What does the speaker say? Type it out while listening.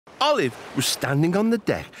Olive was standing on the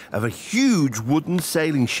deck of a huge wooden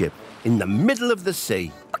sailing ship in the middle of the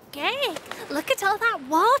sea. Okay, look at all that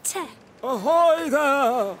water. Ahoy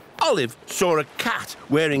there! Olive saw a cat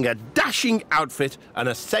wearing a dashing outfit and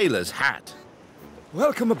a sailor's hat.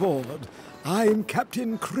 Welcome aboard. I'm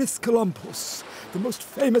Captain Chris Columbus, the most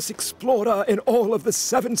famous explorer in all of the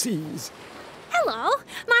 7 seas. Hello,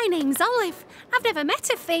 my name's Olive. I've never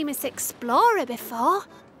met a famous explorer before.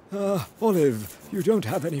 Olive, you don't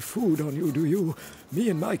have any food on you, do you? Me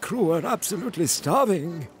and my crew are absolutely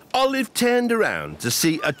starving. Olive turned around to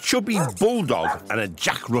see a chubby bulldog and a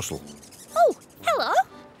Jack Russell. Oh, hello.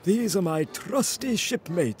 These are my trusty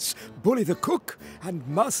shipmates, Bully the cook and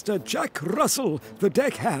Master Jack Russell, the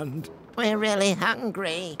deckhand. We're really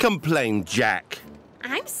hungry, complained Jack.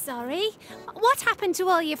 I'm sorry. What happened to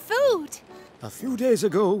all your food? A few days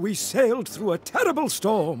ago, we sailed through a terrible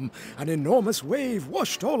storm. An enormous wave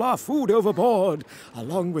washed all our food overboard,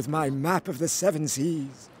 along with my map of the 7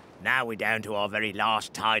 seas. Now we're down to our very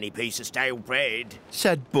last tiny piece of stale bread,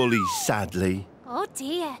 said Bully sadly. Oh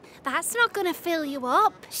dear, that's not going to fill you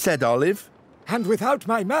up, said Olive. And without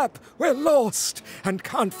my map, we're lost and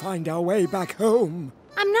can't find our way back home.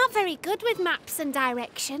 I'm not very good with maps and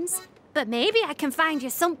directions, but maybe I can find you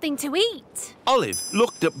something to eat. Olive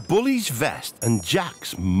looked at Bully's vest and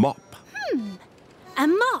Jack's mop. A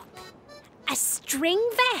mop? A string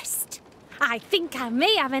vest? I think I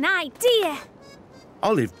may have an idea.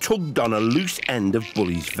 Olive tugged on a loose end of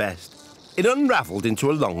Bully's vest. It unravelled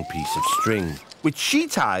into a long piece of string, which she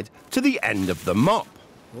tied to the end of the mop.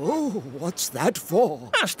 Oh, what's that for?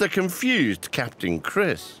 Asked the confused Captain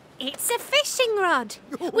Chris. It's a fishing rod.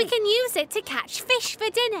 We can use it to catch fish for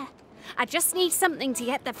dinner. I just need something to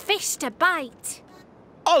get the fish to bite.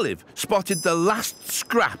 Olive spotted the last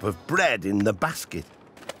scrap of bread in the basket.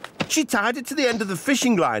 She tied it to the end of the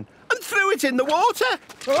fishing line and threw it in the water.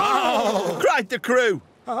 Oh! Cried the crew.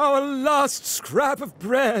 Our last scrap of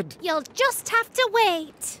bread. You'll just have to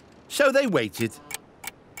wait. So they waited,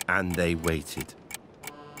 and they waited.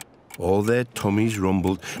 All their tummies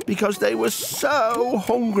rumbled because they were so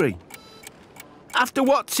hungry. After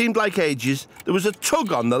what seemed like ages, there was a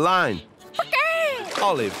tug on the line.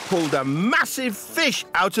 Olive pulled a massive fish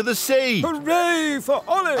out of the sea. Hooray for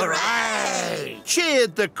Olive! Hooray!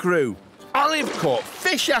 Cheered the crew. Olive caught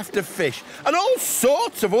fish after fish and all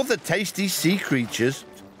sorts of other tasty sea creatures.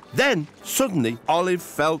 Then, suddenly, Olive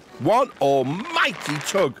felt one almighty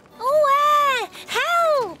tug. Oh,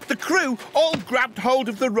 help! The crew all grabbed hold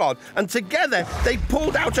of the rod and together they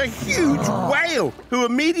pulled out a huge whale who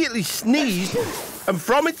immediately sneezed and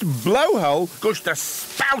from its blowhole gushed a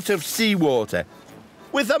spout of seawater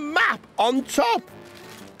with a map on top.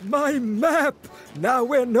 My map! Now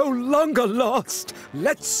we're no longer lost.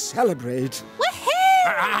 Let's celebrate.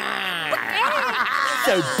 Woohoo!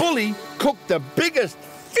 So Bully cooked the biggest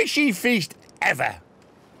fishy feast ever.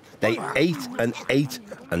 They ate and ate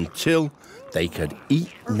until they could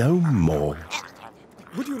eat no more.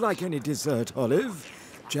 Would you like any dessert, Olive?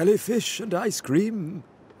 Jellyfish and ice cream?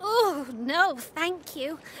 Oh, no, thank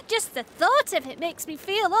you. Just the thought of it makes me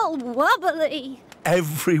feel all wobbly.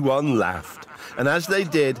 Everyone laughed, and as they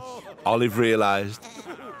did, Olive realised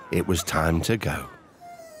it was time to go.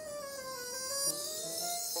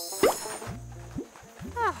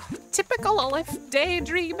 Typical Olive,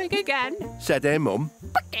 daydreaming again, said her mum.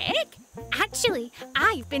 Actually,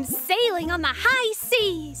 I've been sailing on the high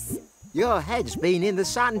seas. Your head's been in the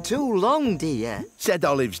sand too long, dear, said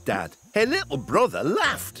Olive's dad. Her little brother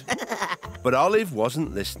laughed. But Olive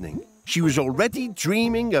wasn't listening. She was already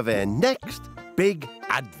dreaming of her next big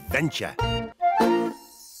adventure. Olive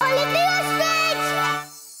the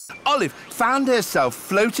Ostrich! Olive found herself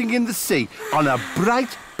floating in the sea on a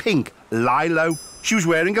bright pink lilo. She was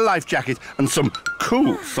wearing a life jacket and some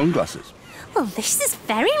cool sunglasses. Well, this is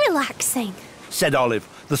very relaxing, said Olive.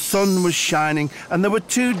 The sun was shining and there were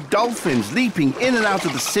 2 dolphins leaping in and out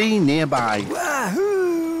of the sea nearby.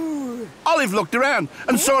 Wahoo! Olive looked around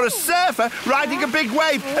and saw a surfer riding a big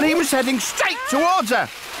wave and he was heading straight towards her.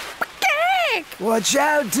 Watch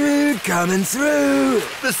out, dude, coming through.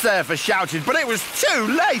 The surfer shouted, but it was too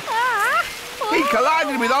late. He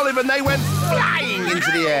collided with Olive and they went flying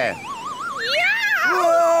into the air.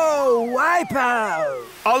 Whoa, wipe out.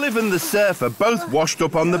 Olive and the surfer both washed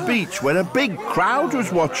up on the beach where a big crowd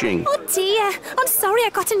was watching. Oh dear, I'm sorry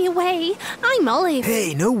I got in your way. I'm Olive.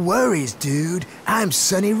 Hey, no worries, dude. I'm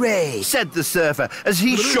Sunny Ray, said the surfer as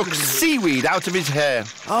he shook seaweed out of his hair.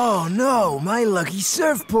 Oh no, my lucky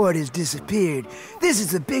surfboard has disappeared. This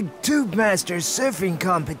is the big Tube Masters surfing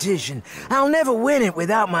competition. I'll never win it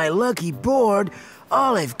without my lucky board.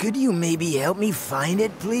 Olive, could you maybe help me find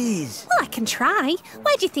it, please? Well, I can try.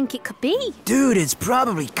 Where do you think it could be? Dude, it's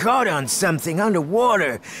probably caught on something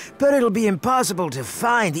underwater, but it'll be impossible to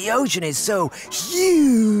find. The ocean is so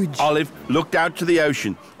huge. Olive looked out to the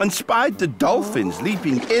ocean and spied the dolphins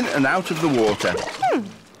leaping in and out of the water.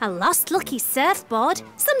 A lost lucky surfboard,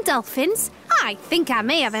 some dolphins. I think I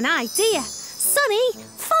may have an idea. Sonny,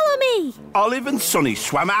 follow me. Olive and Sonny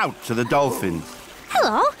swam out to the dolphins.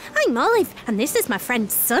 Hello, I'm Olive, and this is my friend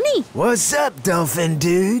Sonny. What's up, dolphin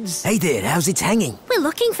dudes? Hey there, how's it hanging? We're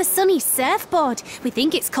looking for Sonny's surfboard. We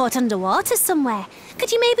think it's caught underwater somewhere.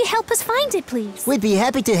 Could you maybe help us find it, please? We'd be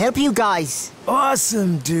happy to help you guys.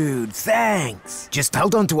 Awesome, dude, thanks. Just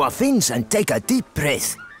hold on to our fins and take a deep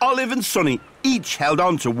breath. Olive and Sonny each held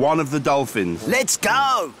on to one of the dolphins. Let's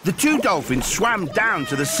go! The two dolphins swam down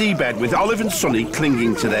to the seabed with Olive and Sonny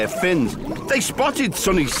clinging to their fins. They spotted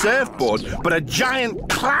Sonny's surfboard, but a giant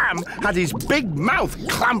clam had his big mouth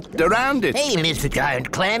clamped around it. Hey, Mr.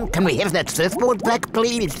 Giant Clam, can we have that surfboard back,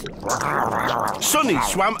 please? Sonny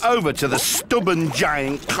swam over to the stubborn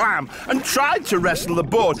giant clam and tried to wrestle the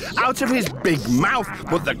board out of his big mouth,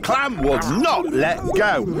 but the clam would not let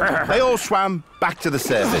go. They all swam back to the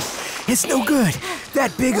surface. It's no good.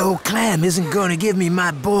 That big old clam isn't going to give me my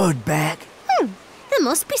board back. There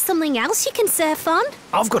must be something else you can surf on.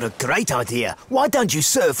 I've got a great idea. Why don't you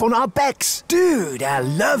surf on our backs? Dude, I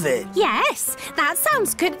love it. Yes, that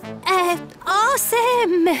sounds good.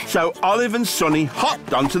 Awesome. So Olive and Sonny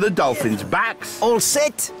hopped onto the dolphins' backs. All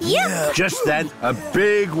set? Yep. Just then, a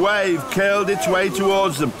big wave curled its way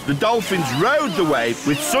towards them. The dolphins rode the wave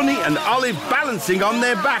with Sonny and Olive balancing on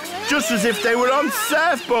their backs, just as if they were on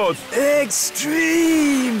surfboards.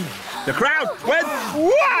 Extreme! The crowd went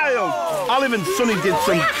wild. Olive and Sonny did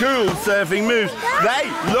some cool surfing moves. They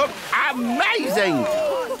looked amazing.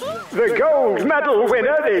 The gold medal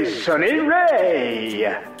winner is Sonny Ray.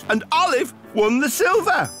 And Olive won the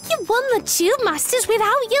silver. You won the Tube Masters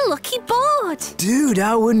without your lucky board. Dude,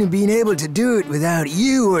 I wouldn't have been able to do it without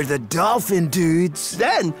you or the dolphin dudes.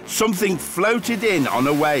 Then something floated in on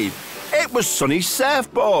a wave. It was Sonny's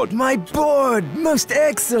surfboard. My board, most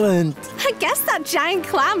excellent. I guess that giant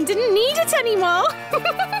clam didn't need it anymore.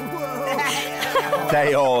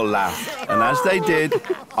 They all laughed, and as they did,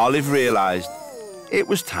 Olive realised it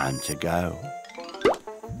was time to go.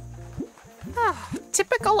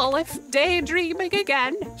 Typical Olive, daydreaming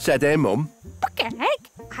again. Said her mum. Bucket,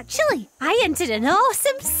 actually, I entered an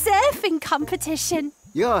awesome surfing competition.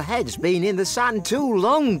 Your head's been in the sun too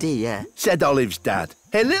long, dear. Said Olive's dad.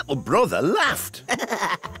 Her little brother laughed.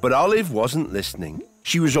 But Olive wasn't listening.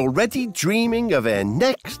 She was already dreaming of her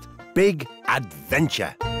next big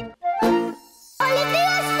adventure. Olive the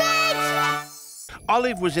Ostrich!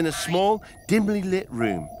 Olive was in a small, dimly lit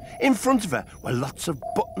room. In front of her were lots of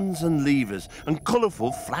buttons and levers and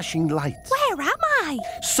colourful flashing lights. Where am I?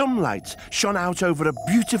 Some lights shone out over a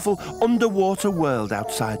beautiful underwater world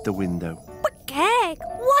outside the window. Bucket,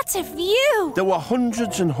 what a view! There were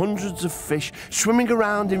hundreds and hundreds of fish swimming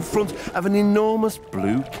around in front of an enormous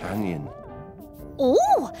blue canyon.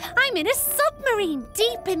 Oh, I'm in a submarine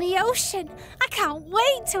deep in the ocean. I can't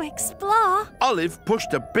wait to explore. Olive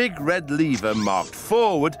pushed a big red lever marked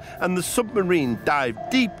forward and the submarine dived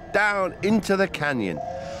deep down into the canyon.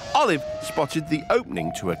 Olive spotted the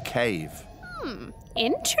opening to a cave.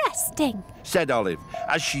 Interesting. Said Olive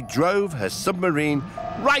as she drove her submarine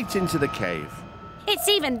right into the cave. It's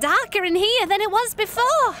even darker in here than it was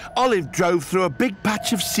before. Olive drove through a big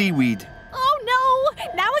patch of seaweed. Oh no,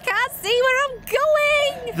 now I can't see where I'm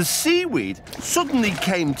going. The seaweed suddenly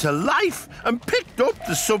came to life and picked up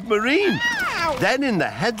the submarine. Ow. Then in the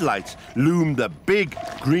headlights loomed the big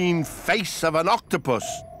green face of an octopus.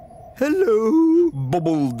 Hello.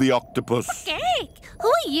 Bubbled the octopus. Gig, who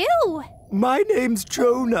are you? My name's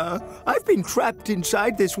Jonah. I've been trapped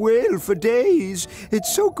inside this whale for days.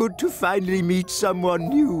 It's so good to finally meet someone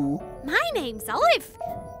new. My name's Olive.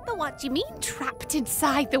 But what do you mean trapped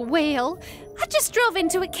inside the whale? I just drove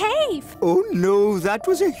into a cave. Oh no, that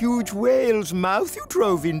was a huge whale's mouth you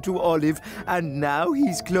drove into, Olive. And now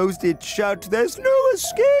he's closed it shut. There's no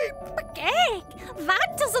escape. But Gig,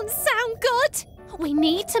 that doesn't sound good. We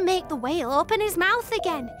need to make the whale open his mouth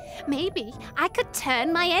again. Maybe I could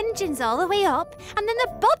turn my engines all the way up and then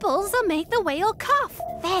the bubbles will make the whale cough.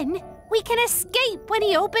 Then we can escape when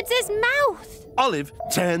he opens his mouth. Olive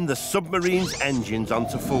turned the submarine's engines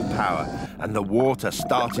onto full power and the water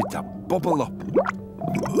started to bubble up.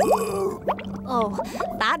 Oh,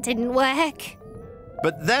 that didn't work.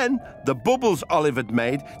 But then the bubbles Olive had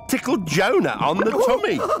made tickled Jonah on the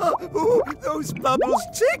tummy. Oh, those bubbles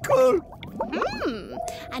tickle.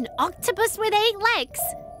 An octopus with 8 legs.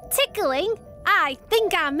 Tickling I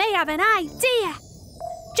think I may have an idea.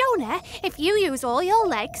 Jonah, if you use all your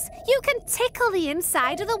legs, you can tickle the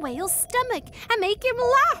inside of the whale's stomach and make him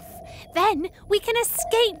laugh. Then we can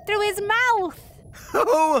escape through his mouth.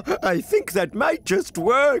 Oh, I think that might just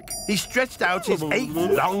work. He stretched out his 8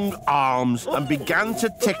 long arms and began to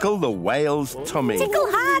tickle the whale's tummy. Tickle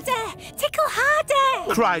harder! Tickle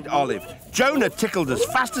harder! Cried Olive. Jonah tickled as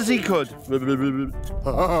fast as he could.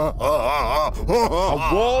 A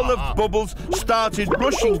wall of bubbles started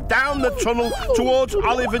rushing down the tunnel towards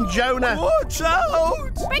Olive and Jonah. Watch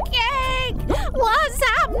out! Pecking! What's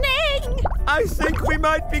happening? I think we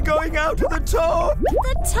might be going out of the top.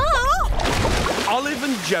 The top? Olive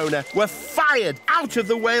and Jonah were fired out of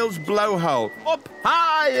the whale's blowhole, up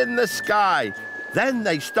high in the sky. Then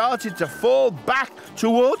they started to fall back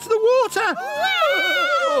towards the water.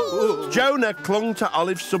 Wow! Jonah clung to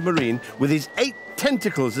Olive's submarine with his 8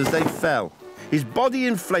 tentacles as they fell. His body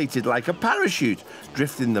inflated like a parachute,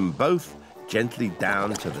 drifting them both gently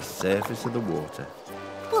down to the surface of the water.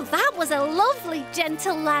 Well, that was a lovely,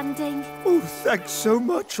 gentle landing. Oh, thanks so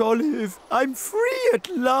much, Olive. I'm free at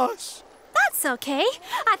last. That's okay.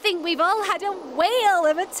 I think we've all had a whale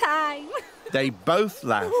of a time. They both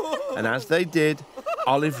laughed, and as they did,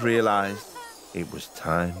 Olive realised it was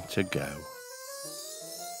time to go.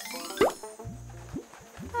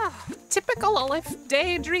 Typical Olive,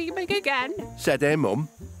 daydreaming again. Said her mum.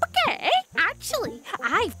 Okay, actually,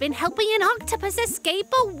 I've been helping an octopus escape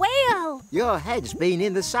a whale. Your head's been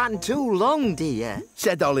in the sand too long, dear.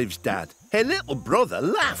 Said Olive's dad. Her little brother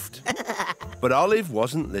laughed. But Olive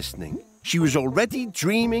wasn't listening. She was already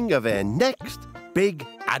dreaming of her next big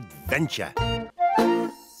adventure.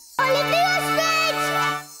 Olive the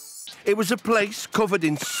Ostrich! It was a place covered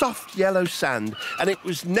in soft yellow sand, and it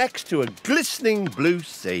was next to a glistening blue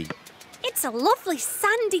sea. It's a lovely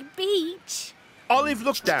sandy beach. Olive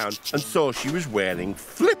looked down and saw she was wearing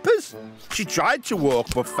flippers. She tried to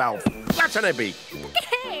walk but fell flat on her beak.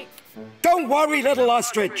 Don't worry, little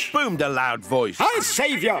ostrich. Boomed a loud voice. I'll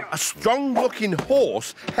save you. A strong-looking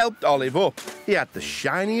horse helped Olive up. He had the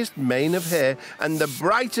shiniest mane of hair and the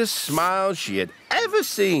brightest smile she had ever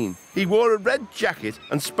seen. He wore a red jacket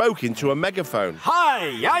and spoke into a megaphone.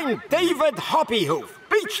 Hi, I'm David Hoppyhoof,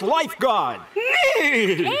 beach lifeguard.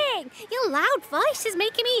 Hey, your loud voice is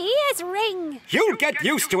making me ears ring. You'll get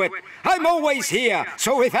used to it. I'm always here,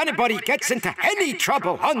 so if anybody gets into any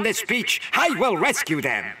trouble on this beach, I will rescue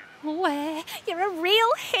them. Well, you're a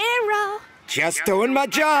real hero. Just doing my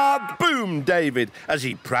job. Boomed David as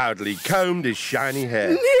he proudly combed his shiny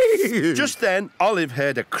hair. Just then, Olive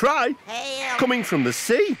heard a cry coming from the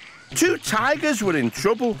sea. 2 tigers were in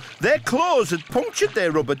trouble. Their claws had punctured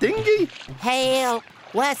their rubber dinghy. Help!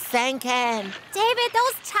 We're sinking. David,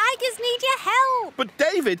 those tigers need your help. But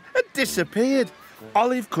David had disappeared.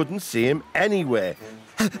 Olive couldn't see him anywhere.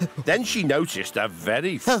 Then she noticed a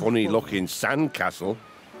very funny-looking sandcastle.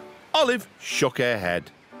 Olive shook her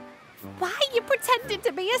head. Why are you pretending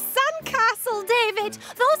to be a sandcastle, David?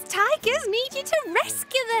 Those tigers need you to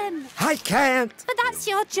rescue them. I can't. But that's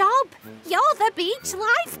your job. You're the beach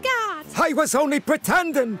lifeguard. I was only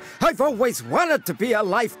pretending. I've always wanted to be a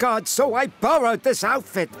lifeguard, so I borrowed this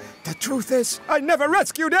outfit. The truth is, I never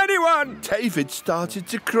rescued anyone. David started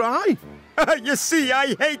to cry. You see,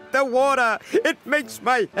 I hate the water. It makes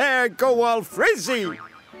my hair go all frizzy.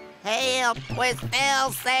 Help! We're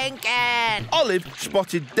still sinking. Olive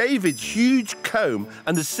spotted David's huge comb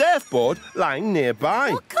and a surfboard lying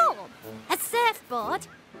nearby. Oh, come on. A surfboard?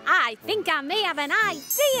 I think I may have an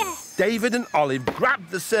idea. David and Olive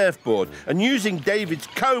grabbed the surfboard and using David's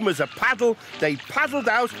comb as a paddle, they paddled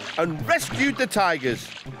out and rescued the tigers.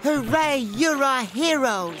 Hooray! You're our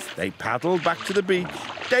heroes. They paddled back to the beach.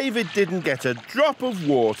 David didn't get a drop of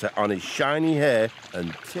water on his shiny hair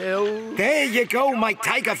until... There you go, my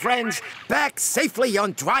tiger friends. Back safely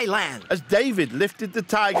on dry land. As David lifted the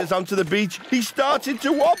tigers onto the beach, he started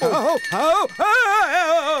to wobble.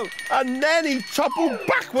 Oh. And then he toppled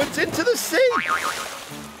backwards into the sea.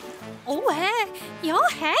 Oh, your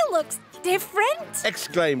hair looks different.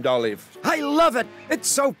 Exclaimed Olive. I love it. It's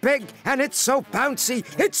so big and it's so bouncy.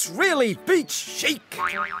 It's really beach chic.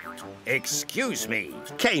 Excuse me.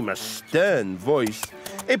 Came a stern voice.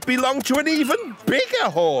 It belonged to an even bigger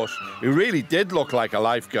horse, who really did look like a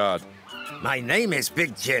lifeguard. My name is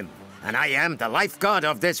Big Jim, and I am the lifeguard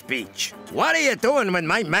of this beach. What are you doing with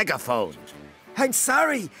my megaphone? I'm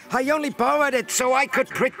sorry. I only borrowed it so I could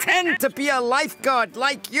pretend to be a lifeguard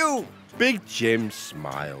like you. Big Jim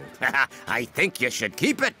smiled. I think you should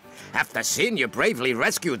keep it. After seeing you bravely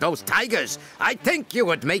rescue those tigers, I think you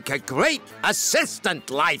would make a great assistant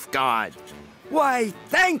lifeguard. Why,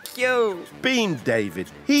 thank you. beamed David.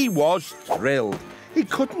 He was thrilled. He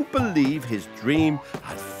couldn't believe his dream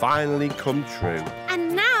had finally come true,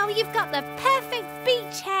 And now you've got the perfect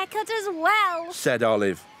beach haircut as well. said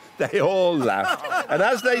Olive. They all laughed, and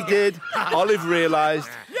as they did, Olive realised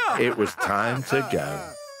it was time to go.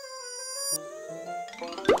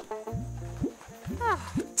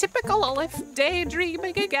 Typical Olive,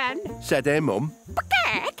 daydreaming again. Said her mum.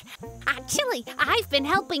 Heck, actually, I've been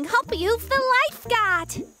helping Hoppy-Oof the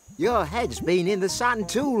lifeguard. Your head's been in the sun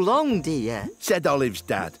too long, dear. Said Olive's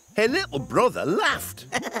dad. Her little brother laughed.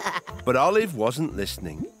 But Olive wasn't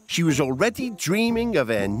listening. She was already dreaming of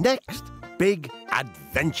her next big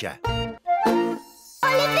adventure. Olive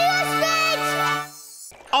the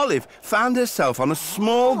Ostrich! Olive found herself on a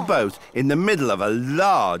small boat in the middle of a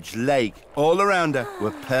large lake. All around her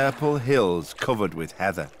were purple hills covered with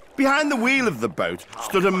heather. Behind the wheel of the boat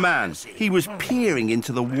stood a man. He was peering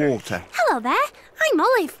into the water. Hello there, I'm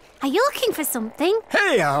Olive. Are you looking for something?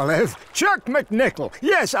 Hey, Olive. Chuck McNichol.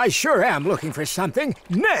 Yes, I sure am looking for something.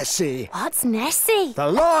 Nessie. What's Nessie? The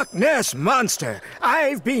Loch Ness Monster.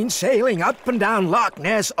 I've been sailing up and down Loch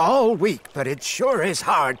Ness all week, but it sure is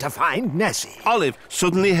hard to find Nessie. Olive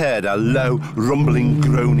suddenly heard a low, rumbling,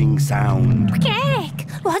 groaning sound.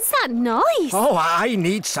 Heck, what's that noise? Oh, I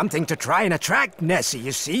need something to try and attract Nessie,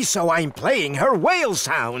 you see, so I'm playing her whale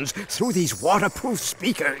sounds through these waterproof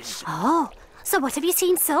speakers. Oh, so what have you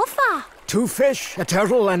seen so far? 2 fish, a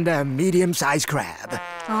turtle, and a medium-sized crab.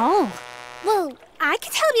 Oh, well, I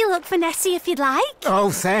could help you look for Nessie if you'd like.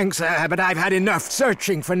 Oh, thanks, but I've had enough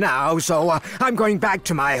searching for now, so I'm going back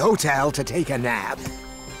to my hotel to take a nap.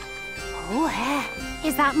 Oh,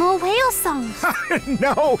 is that more whale songs?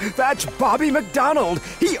 No, that's Bobby McDonald.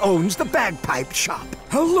 He owns the bagpipe shop.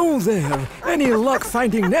 Hello there. Any luck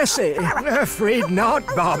finding Nessie? Afraid not,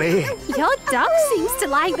 Bobby. Your dog seems to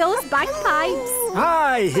like those bagpipes.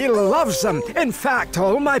 Aye, he loves them. In fact,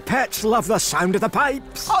 all my pets love the sound of the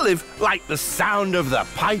pipes. Olive liked the sound of the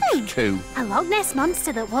pipes too. A Loch Ness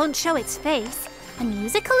monster that won't show its face. A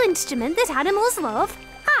musical instrument that animals love.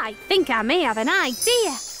 I think I may have an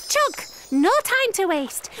idea. Chuck, no time to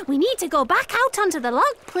waste. We need to go back out onto the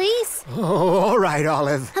log, please. Oh, all right,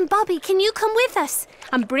 Olive. And Bobby, can you come with us?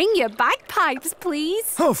 And bring your bagpipes,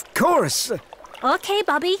 please. Of course. OK,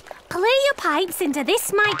 Bobby, play your pipes into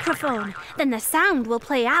this microphone. Then the sound will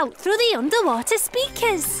play out through the underwater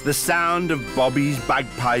speakers. The sound of Bobby's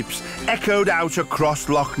bagpipes echoed out across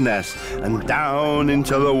Loch Ness and down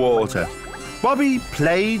into the water. Bobby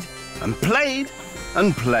played and played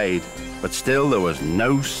and played, but still there was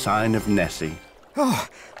no sign of Nessie. Oh,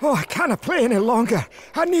 I can't play any longer.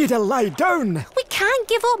 I need to lie down. We can't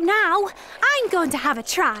give up now. I'm going to have a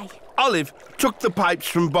try. Olive took the pipes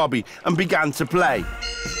from Bobby and began to play.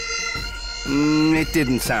 It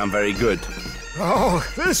didn't sound very good. Oh,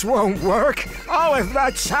 this won't work. Olive,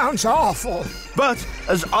 that sounds awful. But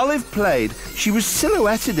as Olive played, she was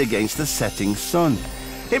silhouetted against the setting sun.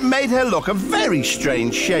 It made her look a very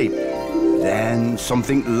strange shape. Then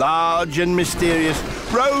something large and mysterious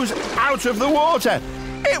rose out of the water.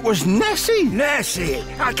 It was Nessie. Nessie,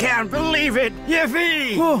 I can't believe it.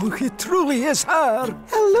 Yippee! Oh, it truly is her.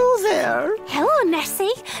 Hello there. Hello,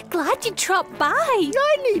 Nessie. Glad you dropped by.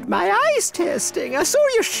 I need my eyes testing. I saw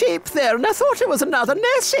your shape there and I thought it was another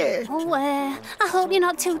Nessie. Oh, I hope you're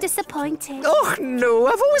not too disappointed. Oh, no.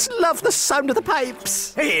 I've always loved the sound of the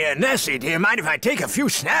pipes. Hey, Nessie, do you mind if I take a few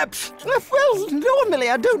snaps? Well,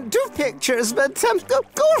 normally I don't do pictures, but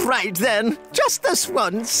go right then. Just this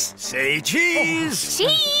once. Say cheese.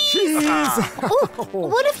 Cheese! Oh,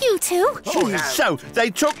 what of you two? So they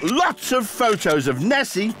took lots of photos of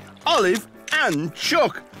Nessie, Olive and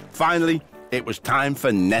Chuck. Finally, it was time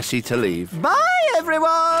for Nessie to leave. Bye,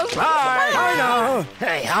 everyone. Bye. Bye now.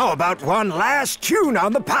 Hey, how about one last tune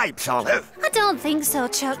on the pipes, Olive? I don't think so,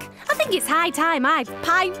 Chuck. I think it's high time I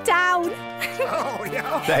pipe down. Oh,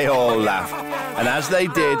 yeah. They all laughed, and as they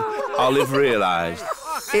did, Olive realised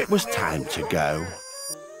it was time to go.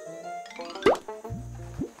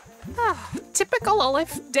 Typical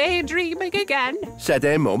Olive, daydreaming again. Said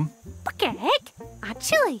her mum. Heck,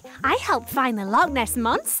 actually, I helped find the Loch Ness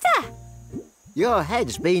Monster. Your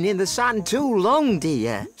head's been in the sun too long,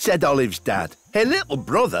 dear. Said Olive's dad. Her little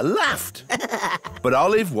brother laughed. But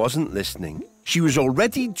Olive wasn't listening. She was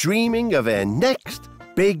already dreaming of her next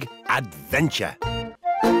big adventure.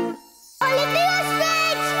 Olive the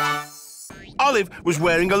Ostrich! Olive was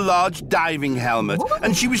wearing a large diving helmet,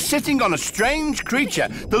 and she was sitting on a strange creature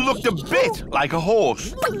that looked a bit like a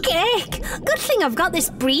horse. Heck, good thing I've got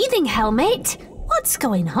this breathing helmet. What's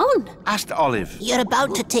going on? asked Olive. You're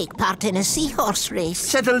about to take part in a seahorse race.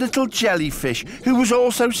 Said a little jellyfish who was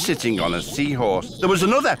also sitting on a seahorse. There was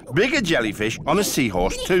another bigger jellyfish on a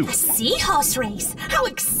seahorse too. A seahorse race? How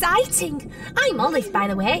exciting! I'm Olive, by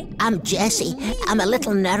the way. I'm Jessie. I'm a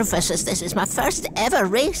little nervous as this is my first ever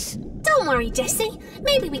race. Don't worry, Jessie.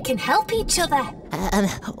 Maybe we can help each other.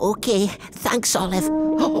 Okay. Thanks, Olive.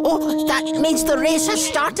 Oh, that means the race has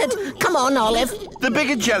started. Come on, Olive. The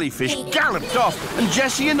bigger jellyfish galloped off and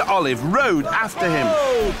Jessie and Olive rode after him.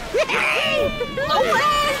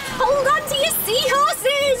 Hold on to your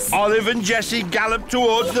seahorses! Olive and Jessie galloped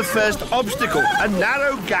towards the first obstacle, a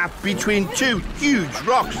narrow gap between two huge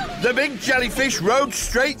rocks. The big jellyfish rode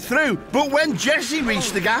straight through, but when Jessie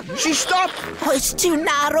reached the gap, she stopped. Oh, it's too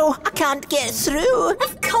narrow. I can't get through.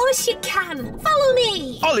 Of course you can. Follow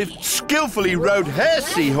me. Olive skillfully rode her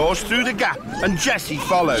seahorse through the gap, and Jessie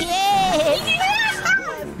followed. Yeah.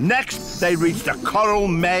 Next, they reached a coral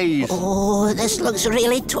maze. Oh, this looks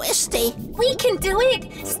really twisty. We can do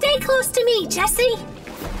it. Stay close to me, Jessie.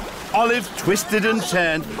 Olive twisted and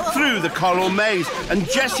turned through the coral maze, and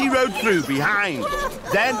Jessie rode through behind.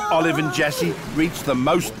 Then Olive and Jessie reached the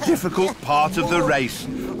most difficult part of the race,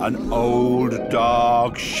 an old,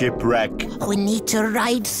 dark shipwreck. We need to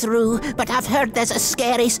ride through, but I've heard there's a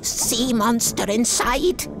scary sea monster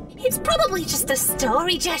inside. It's probably just a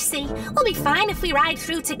story, Jessie. We'll be fine if we ride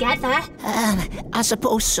through together. I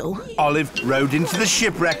suppose so. Olive rode into the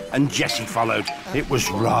shipwreck and Jessie followed. It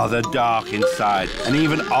was rather dark inside, and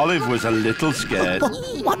even Olive was a little scared.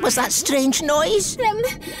 What was that strange noise?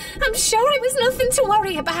 I'm sure it was nothing to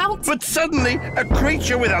worry about. But suddenly, a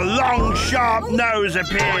creature with a long, sharp nose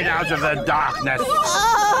appeared out of the darkness.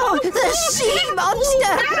 Oh, the sea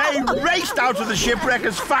monster! They raced out of the shipwreck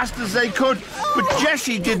as fast as they could, but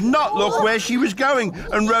Jessie did not look where she was going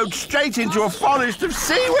and rode straight into a forest of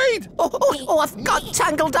seaweed. Oh, I've got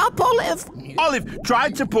tangled up, Olive. Olive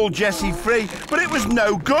tried to pull Jessie free, but it was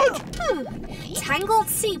no good. Tangled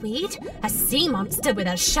seaweed? A sea monster with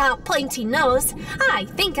a sharp, pointy nose? I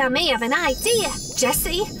think I may have an idea.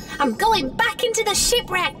 Jessie, I'm going back into the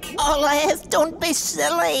shipwreck. Olive, don't be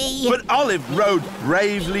silly. But Olive rode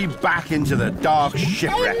bravely back into the dark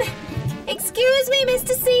shipwreck. Excuse me,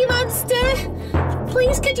 Mr. Sea Monster.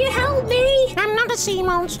 Please, could you help me? I'm not a sea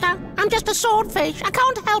monster. I'm just a swordfish. I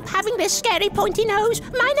can't help having this scary pointy nose.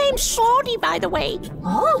 My name's Swordy, by the way.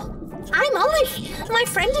 Oh, I'm Olive. My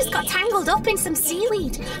friend has got tangled up in some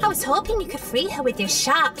seaweed. I was hoping you could free her with your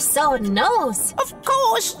sharp sword nose. Of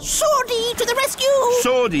course. Swordy, to the rescue.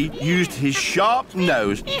 Swordy used his sharp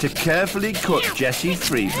nose to carefully cut Jessie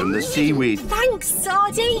free from the seaweed. Thanks,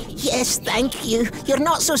 Swordy. Yes, thank you. You're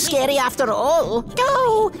not so scary after all.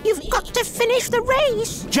 Go! You've got to finish the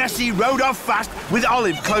race. Jessie rode off fast with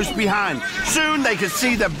Olive close behind. Soon they could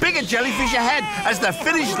see the bigger jellyfish ahead as the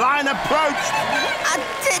finish line approached. I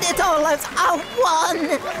did it, Olive. I won.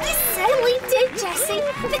 You certainly did, Jessie.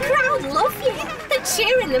 The crowd love you. They're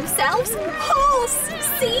cheering themselves. Horse,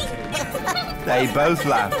 see? They both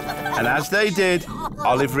laughed, and as they did,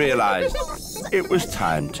 Olive realised it was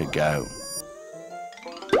time to go.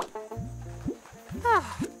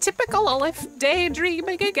 Typical Olive,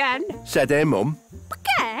 daydreaming again. Said her mum.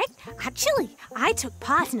 Okay. Actually, I took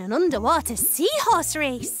part in an underwater seahorse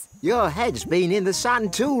race. Your head's been in the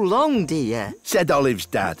sand too long, dear. Said Olive's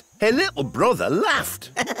dad. Her little brother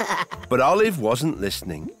laughed. But Olive wasn't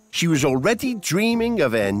listening. She was already dreaming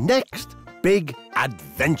of her next big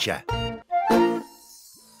adventure.